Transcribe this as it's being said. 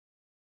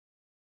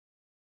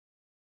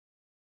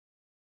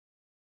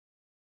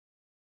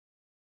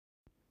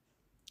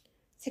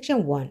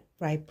Section 1.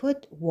 Right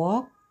foot,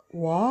 walk,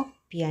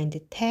 behind the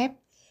tap,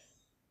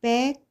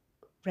 back,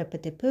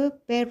 repetitive,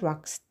 back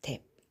rock step.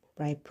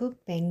 Right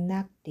foot, back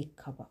knock,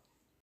 recover.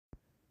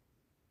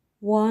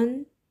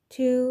 1,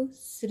 2,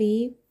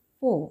 3,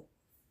 4,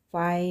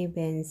 5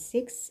 and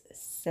 6,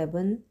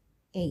 7,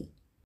 8.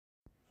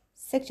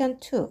 Section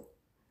 2.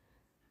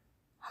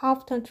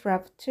 Half turn to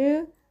left,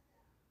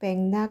 back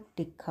knock,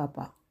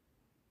 recover.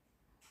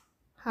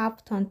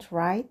 Half turn to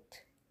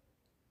right,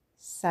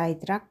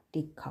 side rock,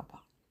 recover.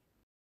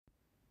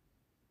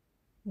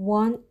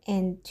 1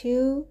 and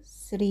 2,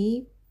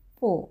 3,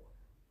 4,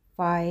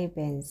 5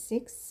 and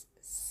 6,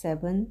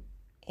 7,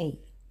 8.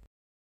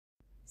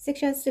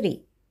 Section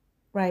 3.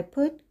 Right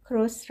foot,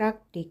 cross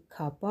rock,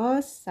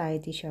 recover,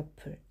 side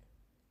shuffle.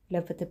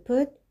 Left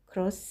foot,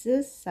 cross,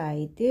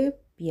 side,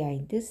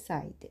 behind,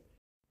 side.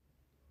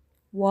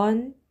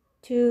 1,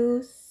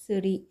 2,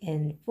 3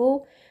 and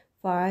 4,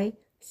 5,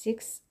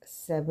 6,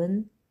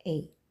 7,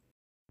 8.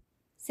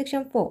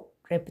 Section 4.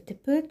 Left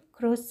foot,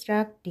 cross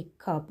rock,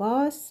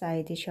 recover,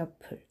 side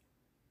shuffle.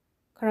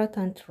 Curl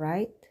turn to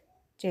right,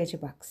 jazz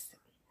box.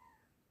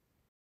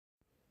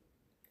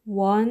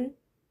 1,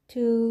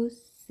 2,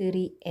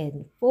 3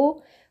 and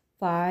 4,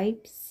 5,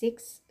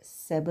 6,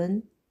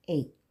 7,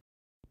 8.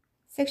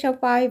 Section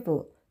 5.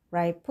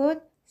 Right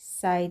foot,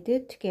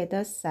 side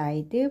together,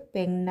 side,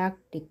 back knock,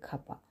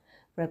 recover.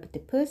 Left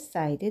foot,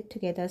 side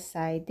together,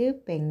 side,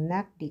 back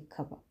knock,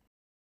 recover.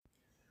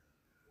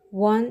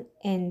 1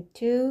 and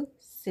 2,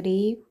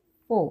 3,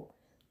 4,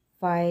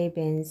 5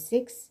 and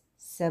 6,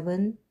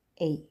 7,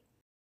 8.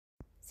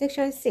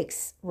 Section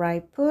 6.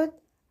 Right foot,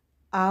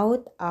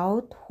 out,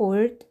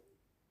 hold,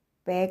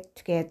 back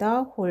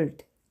together,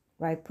 hold.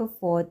 Right foot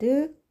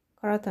forward,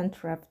 curl turn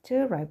to left,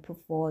 right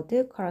foot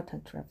forward, curl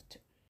turn to left.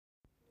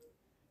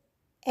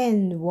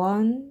 And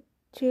 1,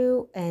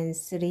 2 and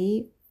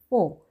 3,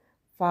 4,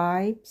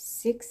 5,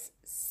 6,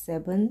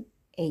 7,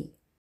 8.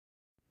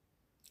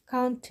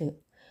 Count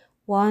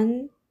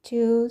 1,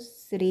 2,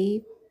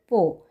 3,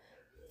 4,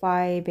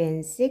 5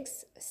 and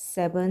 6,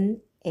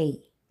 7,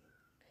 8.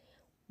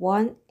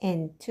 1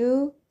 and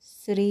 2,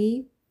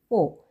 3,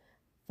 4,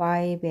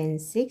 5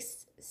 and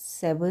 6,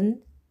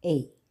 7,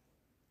 8.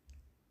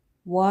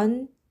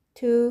 1,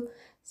 2,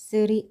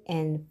 3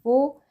 and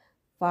 4,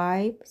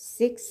 5,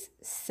 6,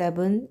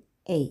 7,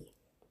 8.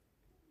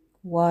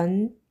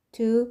 1,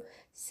 2,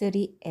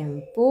 3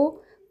 and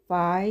 4,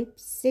 5,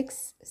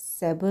 6,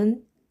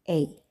 7,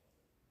 8.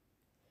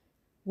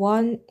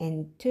 1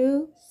 and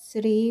 2,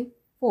 3,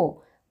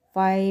 4,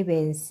 5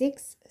 and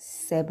 6,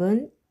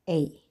 7,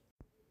 8.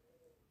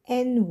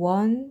 And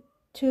 1,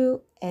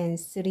 2 and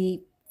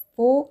 3,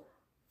 4,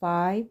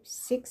 5,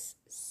 6,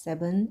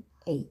 7,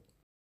 8.